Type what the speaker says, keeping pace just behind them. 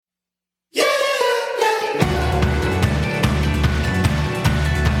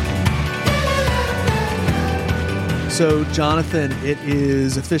So, Jonathan, it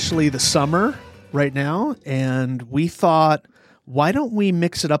is officially the summer right now, and we thought, why don't we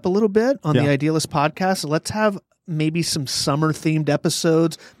mix it up a little bit on the Idealist podcast? Let's have maybe some summer-themed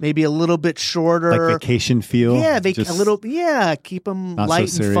episodes, maybe a little bit shorter. Like vacation feel? Yeah, keep them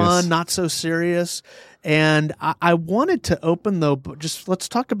light and fun, not so serious. And I wanted to open, though, but just let's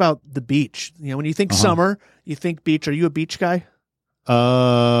talk about the beach. You know, when you think summer, you think beach. Are you a beach guy?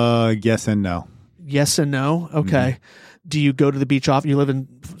 Yes and no. Yes and no? Okay. Do you go to the beach often? You live in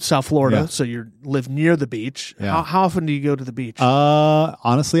South Florida, so you live near the beach. Yeah. How often do you go to the beach?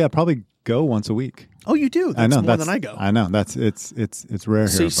 Honestly, I probably go once a week. Oh, you do? That's more than I go. I know. It's rare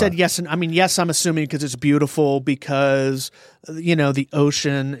so here. You said yes, and I mean, yes, I'm assuming because it's beautiful, because, you know, the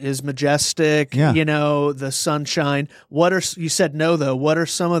ocean is majestic, you know, the sunshine. You said no, though.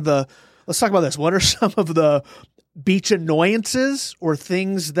 Let's talk about this. What are some of the beach annoyances or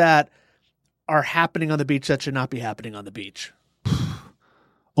things that are happening on the beach that should not be happening on the beach?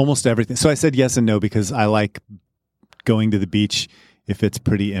 Almost everything. So I said yes and no because I like going to the beach if it's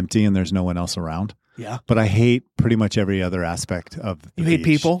pretty empty and there's no one else around. Yeah. But I hate pretty much every other aspect of the beach. You hate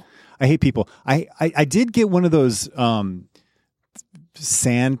people? I hate people. I did get one of those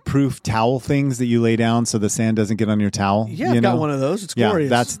sand-proof towel things that you lay down so the sand doesn't get on your towel. Yeah, I've got one of those. It's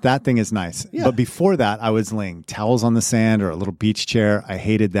glorious. That thing is nice. Yeah. But before that, I was laying towels on the sand or a little beach chair. I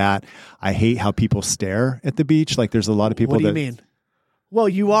hated that. I hate how people stare at the beach. Like there's a lot of people What do you mean? Well,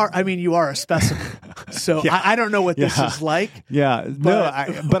 you are a specimen. So I don't know what this is like. Yeah. But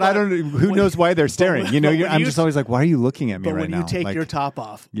I don't who knows why they're staring. I'm just always like, why are you looking at me right now? But when you take your top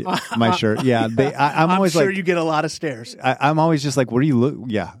off. My shirt. Yeah. I'm always sure like, you get a lot of stares. I'm always just like, what are you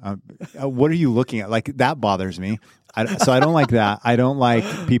what are you looking at? Like that bothers me. So I don't like that. I don't like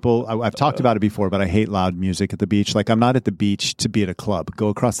people. I've talked about it before, but I hate loud music at the beach. Like I'm not at the beach to be at a club. Go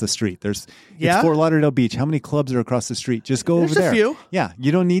across the street. It's Fort Lauderdale Beach. How many clubs are across the street? Just go over there. There's a few. Yeah.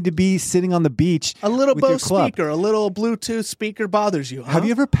 You don't need to be sitting on the beach. A little with your Bose club. speaker, a little Bluetooth speaker bothers you. Huh? Have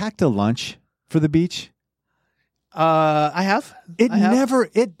you ever packed a lunch for the beach? I have.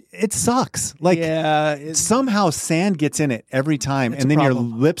 It sucks. Like somehow sand gets in it every time. And then your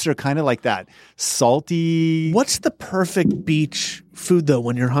lips are kind of like that salty. What's the perfect beach food though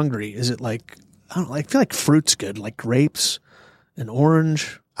when you're hungry? Is it like, I don't know, I feel like fruit's good, like grapes and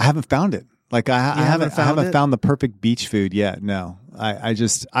orange. I haven't found it. Like I haven't found the perfect beach food yet. No, I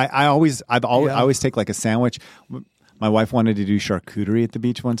always take like a sandwich. My wife wanted to do charcuterie at the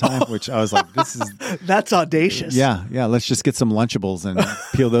beach one time, which I was like, that's audacious. Yeah. Let's just get some Lunchables and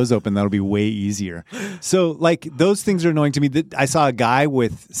peel those open. That'll be way easier. So like those things are annoying to me. I saw a guy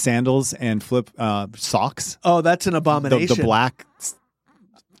with sandals and flip socks. Oh, that's an abomination. The black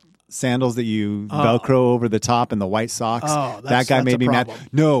sandals that you Velcro over the top and the white socks. Oh, that guy made me mad.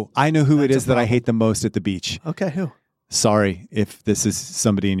 No, I know who it is that I hate the most at the beach. Okay, who? Sorry if this is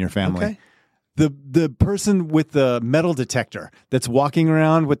somebody in your family. Okay. The person with the metal detector that's walking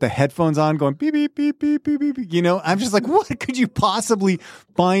around with the headphones on going beep, beep, beep, beep, beep, beep. You know, I'm just like, what could you possibly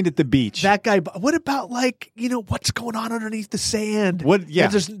find at the beach? That guy, what about like, what's going on underneath the sand? What?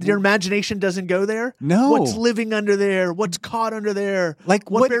 Yeah. Your imagination doesn't go there? No. What's living under there? What's caught under there? Like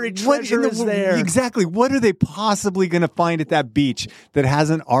what buried treasure is there? Exactly. What are they possibly going to find at that beach that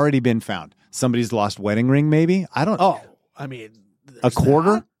hasn't already been found? Somebody's lost wedding ring, maybe? I don't. Oh, I mean. A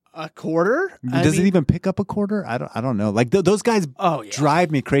quarter? That? A quarter? Does it even pick up a quarter? I don't know. Like those guys drive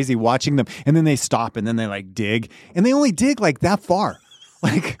me crazy watching them, and then they stop and then they like dig, and they only dig like that far.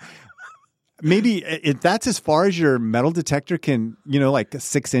 Like maybe if that's as far as your metal detector can, like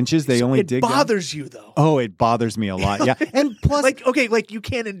 6 inches, they only dig. It bothers you though. Oh, it bothers me a lot. Yeah, and plus, like you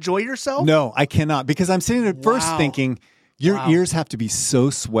can't enjoy yourself. No, I cannot because I'm sitting there first thinking your ears have to be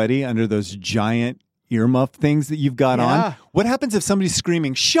so sweaty under those giant earmuff things that you've got on. What happens if somebody's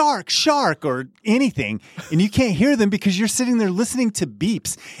screaming shark, shark, or anything, and you can't hear them because you're sitting there listening to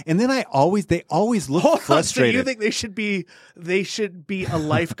beeps? And then they always look frustrated. So you think they should be a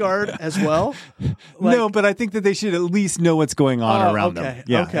lifeguard as well? No, but I think that they should at least know what's going on around them.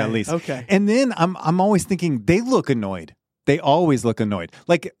 Yeah, at least. Okay. And then I'm always thinking they look annoyed. They always look annoyed.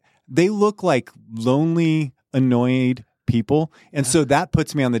 Like they look like lonely, annoyed people, and so that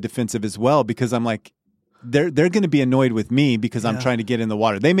puts me on the defensive as well because I'm like, they're going to be annoyed with me because I'm trying to get in the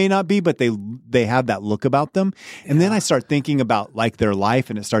water. They may not be, but they have that look about them. And then I start thinking about like their life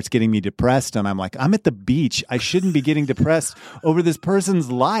and it starts getting me depressed. And I'm like, I'm at the beach. I shouldn't be getting depressed over this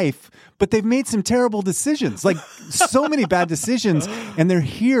person's life, but they've made some terrible decisions, like so many bad decisions. And they're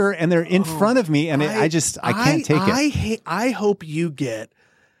here and they're in front of me. And I can't take it. I hope you get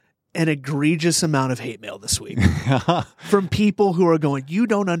an egregious amount of hate mail this week from people who are going, you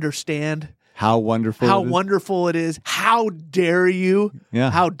don't understand how wonderful it is. How dare you? Yeah.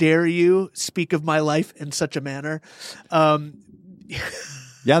 How dare you speak of my life in such a manner?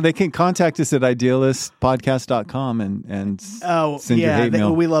 Yeah, they can contact us at idealistpodcast.com and send your hate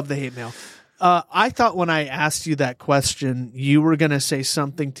mail. We love the hate mail. I thought when I asked you that question, you were going to say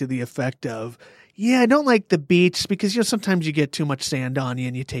something to the effect of, yeah, I don't like the beach because, sometimes you get too much sand on you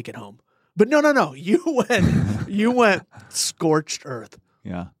and you take it home. But no. You went scorched earth.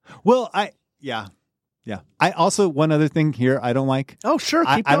 Yeah. Well, Yeah. I also, one other thing here I don't like. Oh, sure.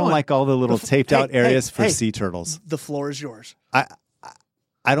 Keep going. I don't like all the little taped out areas for sea turtles. The floor is yours.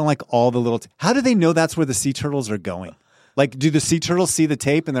 I don't like all the little. How do they know that's where the sea turtles are going? Like, do the sea turtles see the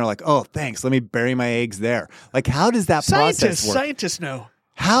tape and they're like, oh, thanks, let me bury my eggs there? Like, how does that process work? Scientists know.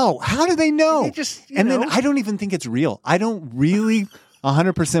 How do they know? They just, then I don't even think it's real. I don't really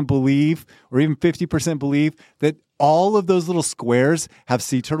 100% believe or even 50% believe that all of those little squares have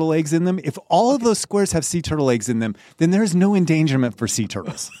sea turtle eggs in them. If all of those squares have sea turtle eggs in them, then there's no endangerment for sea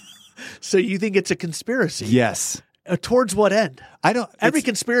turtles. So you think it's a conspiracy? Yes. Towards what end? Every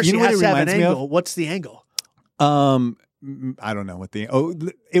conspiracy has to have an angle. What's the angle? I don't know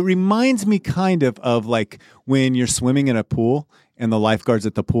it reminds me kind of like when you're swimming in a pool and the lifeguards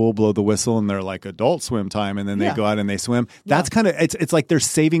at the pool blow the whistle and they're like adult swim time and then they go out and they swim. That's kind of, it's like they're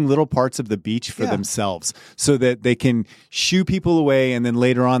saving little parts of the beach for themselves so that they can shoo people away and then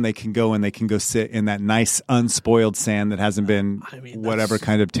later on they can go sit in that nice unspoiled sand that hasn't been whatever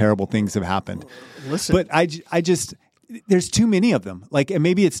kind of terrible things have happened. Listen. But I just... There's too many of them. Like, and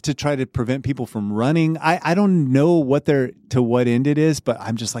maybe it's to try to prevent people from running. I don't know to what end it is, but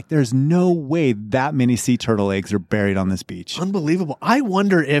I'm just like, there's no way that many sea turtle eggs are buried on this beach. Unbelievable. I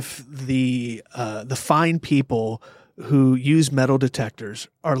wonder if the fine people who use metal detectors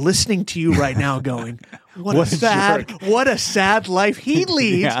are listening to you right now going, what a sad life he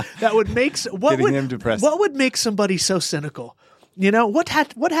leads. That would make him depressed. What would make somebody so cynical? What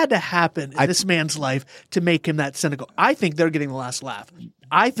had to happen in this man's life to make him that cynical? I think they're getting the last laugh.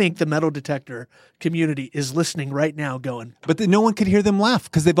 I think the metal detector community is listening right now going. But no one could hear them laugh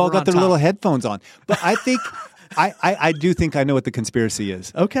because they've all got their little headphones on. But I think... I do think I know what the conspiracy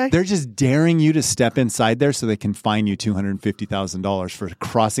is. Okay. They're just daring you to step inside there so they can fine you $250,000 for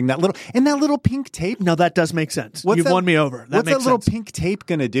crossing that little pink tape. No, that does make sense. You've won me over. What's that little pink tape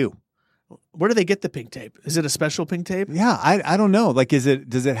going to do? Where do they get the pink tape? Is it a special pink tape? Yeah, I don't know. Like, does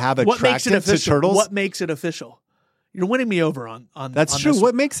it have attractant to turtles? What makes it official? You're winning me over on That's true.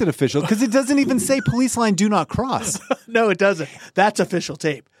 What makes it official? Because it doesn't even say police line do not cross. No, it doesn't. That's official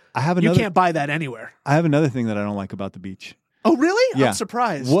tape. You can't buy that anywhere. I have another thing that I don't like about the beach. Oh, really? Yeah. I'm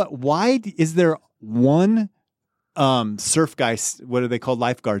surprised. Why is there one surf guy, what are they called,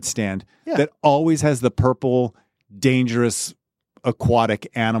 lifeguard stand, that always has the purple, dangerous aquatic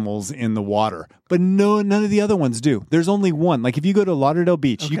animals in the water, but none of the other ones do? There's only one. Like if you go to Lauderdale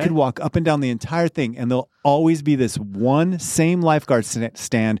Beach, you could walk up and down the entire thing and there'll always be this one same lifeguard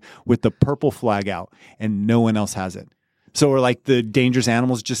stand with the purple flag out and no one else has it. So are like the dangerous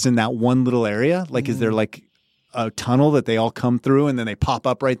animals just in that one little area? Like is there like a tunnel that they all come through and then they pop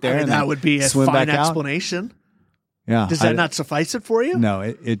up right there? And that would be a fine explanation. Yeah. Does that not suffice it for you? No,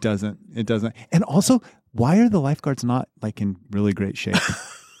 it doesn't. It doesn't. And also, why are the lifeguards not like in really great shape?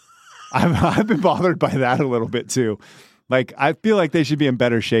 I've been bothered by that a little bit too. Like I feel like they should be in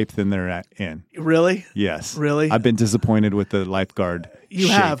better shape than they're in. Really? Yes. Really? I've been disappointed with the lifeguard. You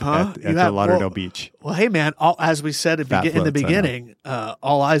have, huh? At the Lauderdale Beach. Well, hey man, as we said in the beginning,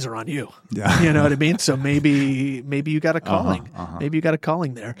 all eyes are on you. Yeah. You know what I mean? So maybe you got a calling. Maybe you got a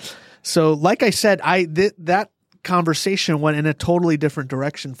calling there. So like I said, that conversation went in a totally different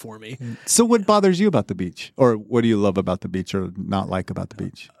direction for me. So what bothers you about the beach? Or what do you love about the beach or not like about the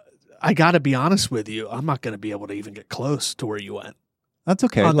beach? I got to be honest with you. I'm not going to be able to even get close to where you went. That's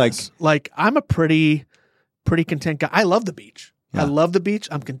okay. Like I'm a pretty content guy. I love the beach. Yeah. I love the beach.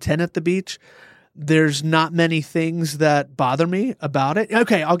 I'm content at the beach. There's not many things that bother me about it.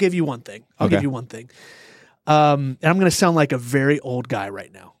 Okay, I'll give you one thing. And I'm going to sound like a very old guy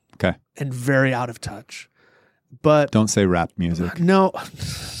right now. Okay. And very out of touch. But don't say rap music. No,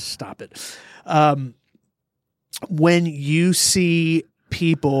 stop it. When you see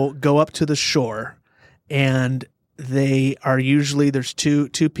people go up to the shore and they are usually, there's two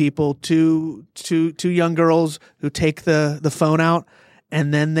people, two young girls who take the phone out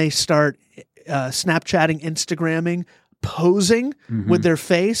and then they start Snapchatting, Instagramming, posing with their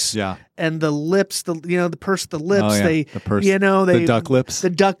face and the lips, the lips, the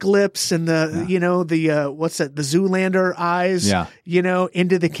duck lips, and the what's that, the Zoolander eyes,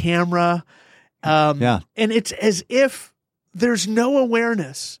 into the camera. And it's as if there's no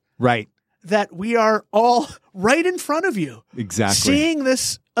awareness. Right. that we are all right in front of you. Exactly. Seeing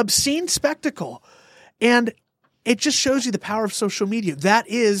this obscene spectacle. And it just shows you the power of social media. That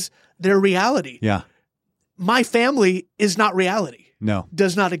is their reality. Yeah. My family is not reality. No.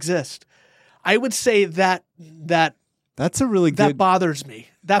 Does not exist. I would say that that's a really good. That bothers me.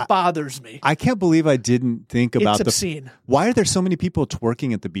 That bothers me. I can't believe I didn't think about it's obscene. Why are there so many people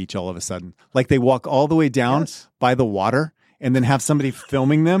twerking at the beach all of a sudden? Like they walk all the way down by the water and then have somebody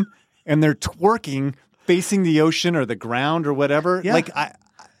filming them and they're twerking facing the ocean or the ground or whatever. Yeah. Like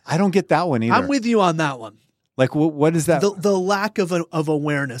I don't get that one either. I'm with you on that one. Like what is that? The lack of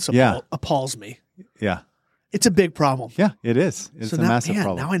awareness appalls me. Yeah. It's a big problem. Yeah, it is. It's a massive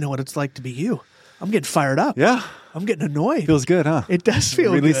problem. Now I know what it's like to be you. I'm getting fired up. Yeah. I'm getting annoyed. Feels good, huh? It does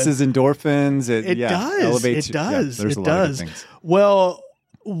feel good. Releases endorphins. It does. Elevates it does. Yeah, there's a lot of good things. Well,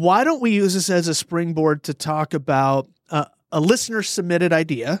 why don't we use this as a springboard to talk about a listener submitted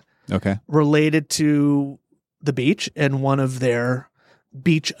idea related to the beach and one of their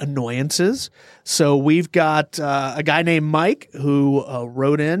beach annoyances. So we've got a guy named Mike who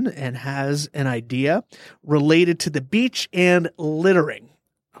wrote in and has an idea related to the beach and littering.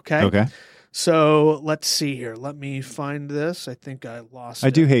 Okay. So let's see here. Let me find this. I think I lost it.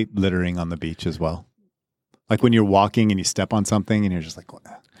 I do hate littering on the beach as well. Like when you're walking and you step on something and you're just like, what?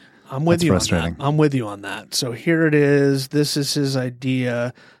 I'm with you on that. I'm with you on that. So here it is. This is his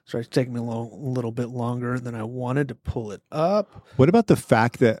idea. So it's taking me a little bit longer than I wanted to pull it up. What about the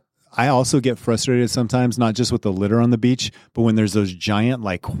fact that I also get frustrated sometimes, not just with the litter on the beach, but when there's those giant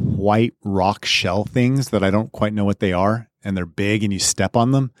like white rock shell things that I don't quite know what they are and they're big and you step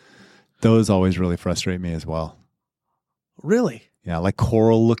on them. Those always really frustrate me as well. Really? Yeah, like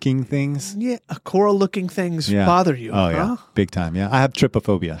coral-looking things. Yeah, coral-looking things bother you. Oh, yeah. Big time, yeah. I have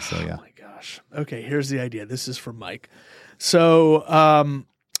trypophobia, so yeah. Oh, my gosh. Okay, here's the idea. This is from Mike. So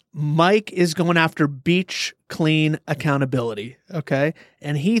Mike is going after beach clean accountability, okay?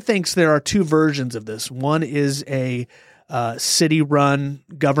 And he thinks there are two versions of this. One is a city-run,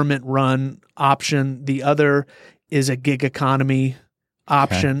 government-run option. The other is a gig economy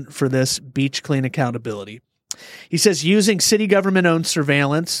option for this beach clean accountability. He says using city government-owned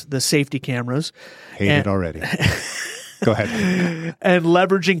surveillance, the safety cameras. Hate it already. Go ahead. And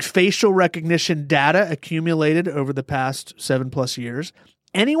leveraging facial recognition data accumulated over the past 7+ years.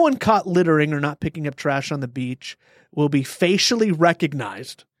 Anyone caught littering or not picking up trash on the beach will be facially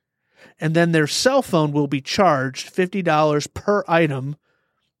recognized. And then their cell phone will be charged $50 per item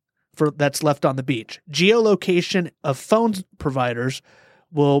that's left on the beach. Geolocation of phone providers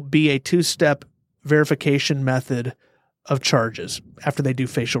will be a 2-step verification method of charges after they do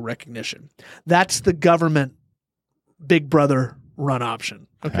facial recognition. That's the government Big Brother run option.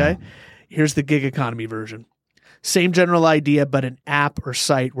 Okay. Here's the gig economy version. Same general idea, but an app or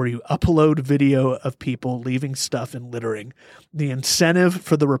site where you upload video of people leaving stuff and littering. The incentive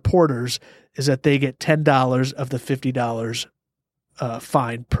for the reporters is that they get $10 of the $50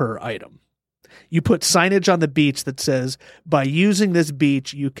 fine per item. You put signage on the beach that says, by using this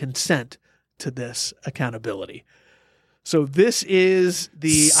beach, you consent to this accountability. So this is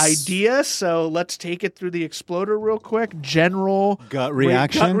the idea. So let's take it through the exploder real quick. General gut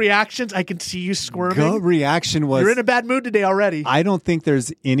reaction. Gut reactions. I can see you squirming. Gut reaction was, you're in a bad mood today already. I don't think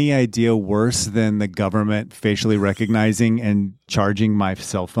there's any idea worse than the government facially recognizing and charging my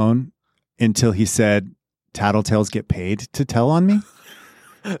cell phone until he said, tattletales get paid to tell on me.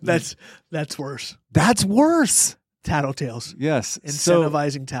 That's worse. That's worse. Tattletales. Yes.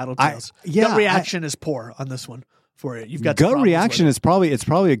 Incentivizing tattletales. Gut reaction is poor on this one for you. You've got gut reaction is probably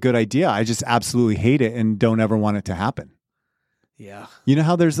a good idea. I just absolutely hate it and don't ever want it to happen. Yeah. You know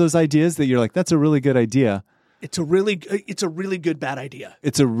how there's those ideas that you're like, that's a really good idea. It's a really good bad idea.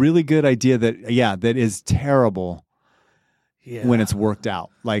 It's a really good idea that is terrible when it's worked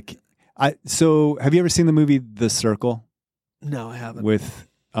out. So have you ever seen the movie The Circle? No, I haven't. With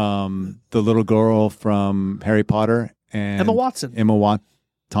the little girl from Harry Potter and Emma Watson.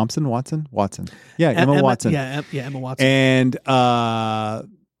 Watson. Yeah, Emma Watson. Emma Watson. And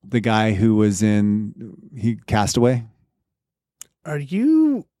the guy who was in Castaway. Are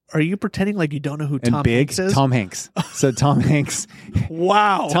you pretending like you don't know who Tom Hanks is? Tom Hanks. So Tom Hanks.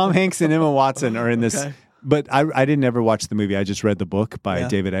 Wow. Tom Hanks and Emma Watson are in this. Okay. But I didn't ever watch the movie. I just read the book by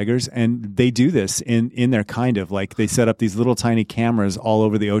David Eggers. And they do this in their kind of like they set up these little tiny cameras all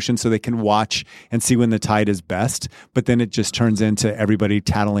over the ocean so they can watch and see when the tide is best. But then it just turns into everybody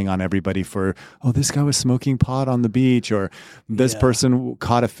tattling on everybody for, oh, this guy was smoking pot on the beach, or this person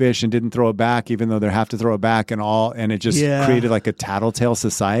caught a fish and didn't throw it back, even though they have to throw it back and all. And it just created like a tattletale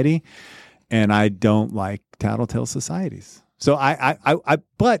society. And I don't like tattletale societies. So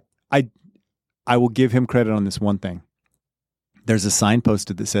I will give him credit on this one thing. There's a sign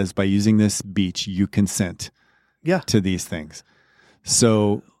posted that says, by using this beach, you consent to these things.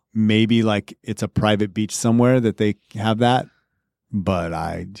 So maybe like it's a private beach somewhere that they have that, but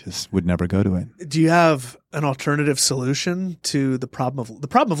I just would never go to it. Do you have an alternative solution to the problem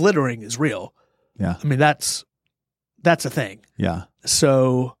of littering is real. Yeah. I mean, that's a thing. Yeah.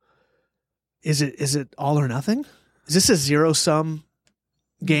 So is it all or nothing? Is this a zero-sum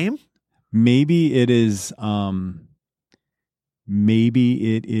game? Maybe it is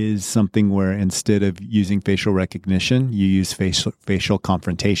something where instead of using facial recognition, you use facial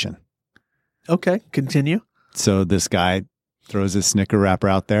confrontation. Okay, continue. So this guy throws his Snicker wrapper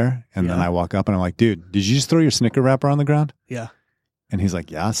out there, and then I walk up and I'm like, dude, did you just throw your Snicker wrapper on the ground? Yeah. And he's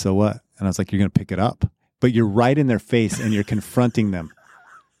like, yeah, so what? And I was like, you're going to pick it up. But you're right in their face and you're confronting them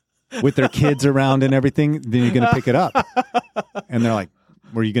with their kids around and everything. Then you're going to pick it up. And they're like,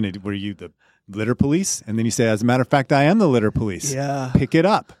 were you the litter police? And then you say, as a matter of fact, I am the litter police. Yeah. Pick it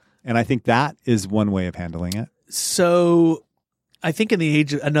up. And I think that is one way of handling it. So I think in the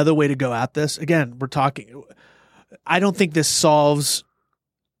age, another way to go at this, again, I don't think this solves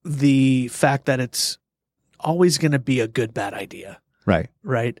the fact that it's always going to be a good, bad idea. Right.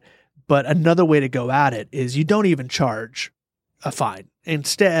 Right. But another way to go at it is you don't even charge a fine.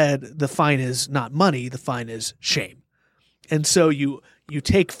 Instead, the fine is not money. The fine is shame. And so you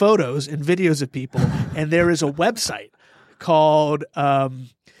take photos and videos of people, and there is a website called,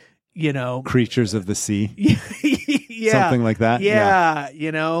 Creatures of the Sea. Yeah. Something like that. Yeah.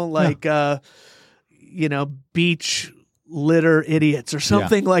 Beach litter idiots or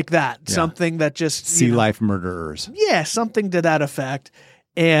something like that. Yeah. Something that just sea life murderers. Yeah. Something to that effect.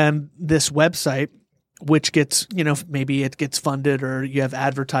 And this website, which gets, maybe it gets funded or you have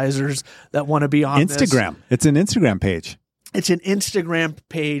advertisers that want to be on Instagram. It's an Instagram page. It's an Instagram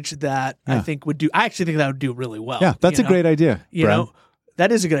page that I actually think that would do really well. Yeah, that's a great idea. You know,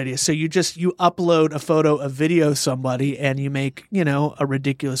 that is a good idea. So you upload a photo, a video of somebody and you make, a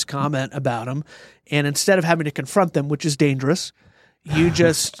ridiculous comment about them. And instead of having to confront them, which is dangerous, you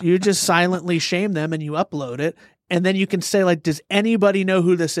just silently shame them and you upload it. And then you can say, like, does anybody know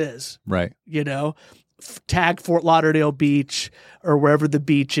who this is? Right. Tag Fort Lauderdale Beach or wherever the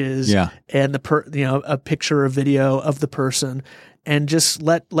beach is. Yeah. And a picture or video of the person and just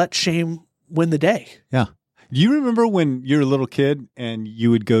let shame win the day. Yeah. Do you remember when you were a little kid and you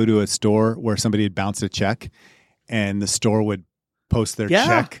would go to a store where somebody had bounced a check and the store would post their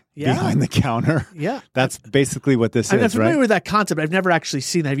check behind the counter? Yeah. That's basically what this is, I'm familiar right? with that concept. I've never actually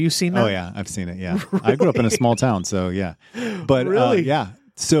seen that. Have you seen that? Oh, yeah. I've seen it, yeah. Really? I grew up in a small town, so yeah. But really? Yeah.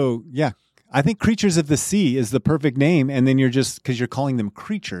 So, yeah. I think Creatures of the Sea is the perfect name, and then you're just, because you're calling them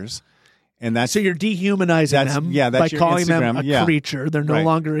creatures, and that's... So you're dehumanizing them by calling them a creature. They're no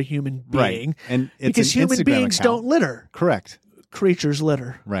longer a human being. Right. And it's because human Instagram beings account. don't litter. Correct. Creatures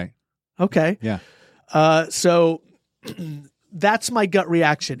litter. Right. Okay. Yeah. So... That's my gut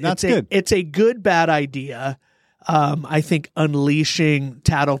reaction. That's good. It's a good, bad idea. I think unleashing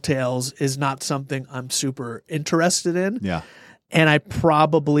tattletales is not something I'm super interested in. Yeah. And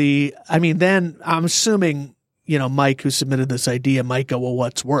then I'm assuming, Mike, who submitted this idea, might go, well,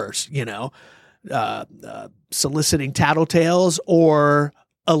 what's worse, soliciting tattletales or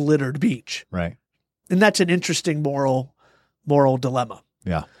a littered beach? Right. And that's an interesting moral dilemma.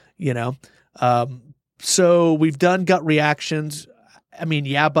 Yeah. So we've done gut reactions. I mean,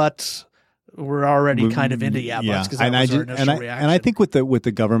 yeah, buts. We're already kind of into yeah buts because that was our initial reaction. And I think with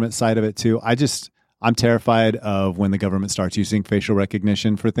the government side of it too, I'm terrified of when the government starts using facial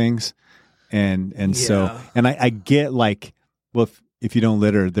recognition for things, so I get like, well, if you don't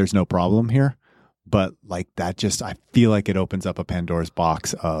litter, there's no problem here, but like that I feel like it opens up a Pandora's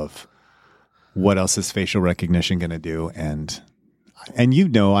box of what else is facial recognition going to do, and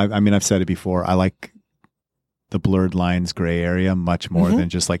I've said it before, I like the blurred lines gray area much more than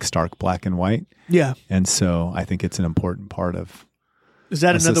just like stark black and white. Yeah. And so I think it's an important part of Is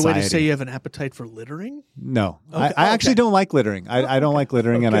that another society. way to say you have an appetite for littering? No. Okay. I actually don't like littering. I don't like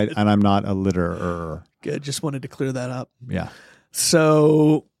littering and I'm not a litterer. Good. Just wanted to clear that up. Yeah.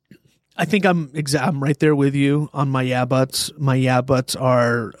 So I think I'm right there with you on my yeah buts. My yeah buts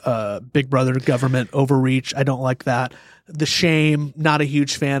are Big Brother government overreach. I don't like that. The shame, not a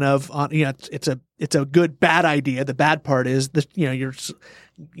huge fan of. It's a good bad idea. The bad part is you're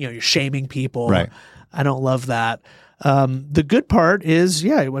shaming people. Right. I don't love that. The good part is,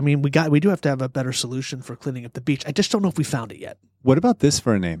 we do have to have a better solution for cleaning up the beach. I just don't know if we found it yet. What about this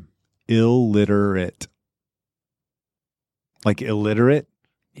for a name? Illiterate. Like illiterate.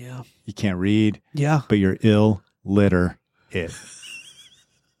 Yeah. You can't read. Yeah. But you're illiterate.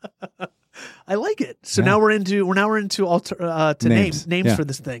 I like it. So now we're into names for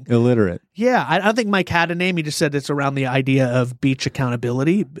this thing. Illiterate. Yeah, I don't think Mike had a name. He just said it's around the idea of beach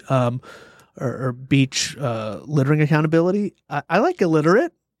accountability, or beach littering accountability. I like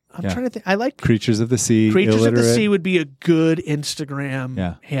illiterate. I'm trying to think. I like Creatures of the Sea. Creatures illiterate. of the Sea would be a good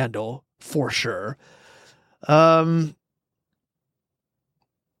Instagram handle for sure. I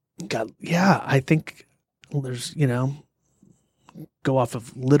think there's, go off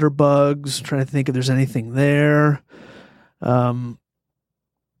of litter bugs. I'm trying to think if there's anything there. Yeah,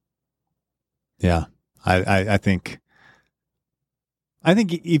 I think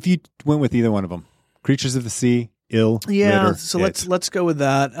if you went with either one of them, Creatures of the Sea, litter, so let's go with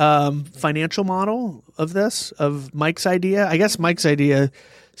that. Financial model of Mike's idea. I guess Mike's idea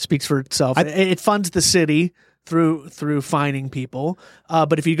speaks for itself. It funds the city through fining people.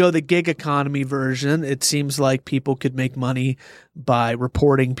 But if you go the gig economy version, it seems like people could make money by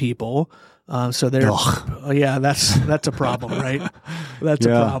reporting people. So they're, that's a problem, right? That's a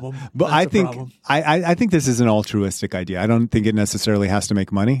problem. But I think this is an altruistic idea. I don't think it necessarily has to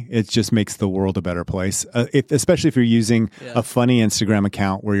make money. It just makes the world a better place. Especially if you're using a funny Instagram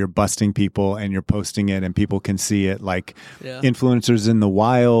account where you're busting people and you're posting it and people can see it, like influencers in the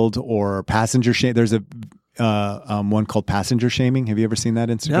wild or passenger shame. There's a one called Passenger Shaming. Have you ever seen that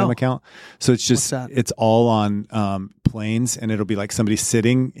Instagram account? So it's just it's all on planes, and it'll be like somebody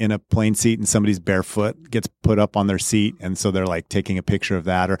sitting in a plane seat and somebody's barefoot gets put up on their seat, and so they're like taking a picture of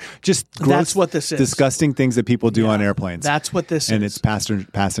that, or just gross, that's what this is. Disgusting things that people do on airplanes. That's what this and is. And it's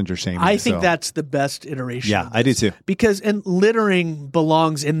passenger shaming. I think that's the best iteration. Yeah, I do too. Because littering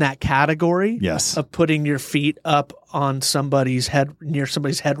belongs in that category. Yes. Of putting your feet up on somebody's head, near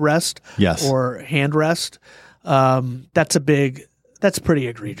somebody's headrest. Yes. Or handrest. That's pretty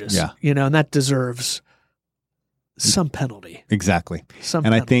egregious. Yeah. And that deserves some penalty. Exactly.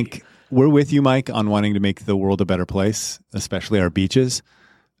 I think we're with you, Mike, on wanting to make the world a better place, especially our beaches.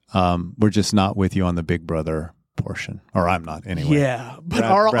 We're just not with you on the Big Brother portion, or I'm not anyway. Yeah, but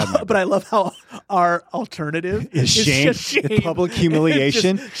but I love how our alternative is shame, public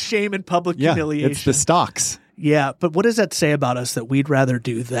humiliation, shame and public humiliation. It's the stocks. Yeah, but what does that say about us that we'd rather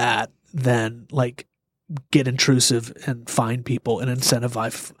do that than like get intrusive and fine people and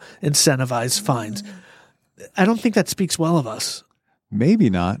incentivize fines? I don't think that speaks well of us. Maybe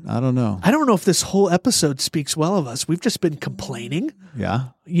not. I don't know. I don't know if this whole episode speaks well of us. We've just been complaining. Yeah.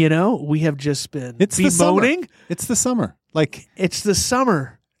 We have just been bemoaning. It's the summer. Like it's the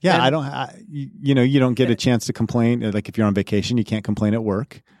summer. Yeah. You don't get a chance to complain. Like if you're on vacation, you can't complain at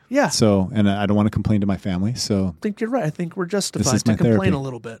work. Yeah. So, and I don't want to complain to my family. So I think you're right. I think we're justified to complain therapy. A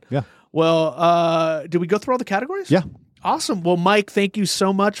little bit. Yeah. Well, did we go through all the categories? Yeah. Awesome. Well, Mike, thank you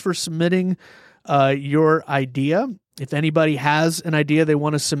so much for submitting your idea. If anybody has an idea they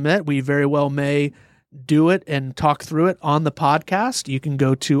want to submit, we very well may do it and talk through it on the podcast. You can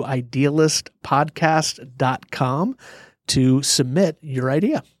go to idealistpodcast.com to submit your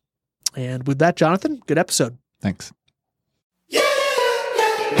idea. And with that, Jonathan, good episode. Thanks.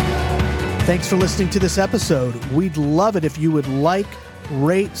 Thanks for listening to this episode. We'd love it if you would like,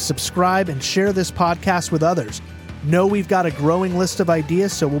 rate, subscribe, and share this podcast with others. Know we've got a growing list of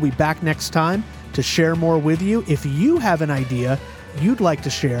ideas, so we'll be back next time to share more with you. If you have an idea you'd like to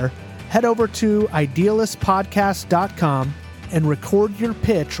share, head over to idealistpodcast.com and record your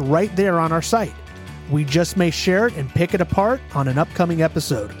pitch right there on our site. We just may share it and pick it apart on an upcoming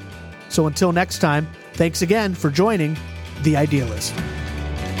episode. So until next time, thanks again for joining The Idealist.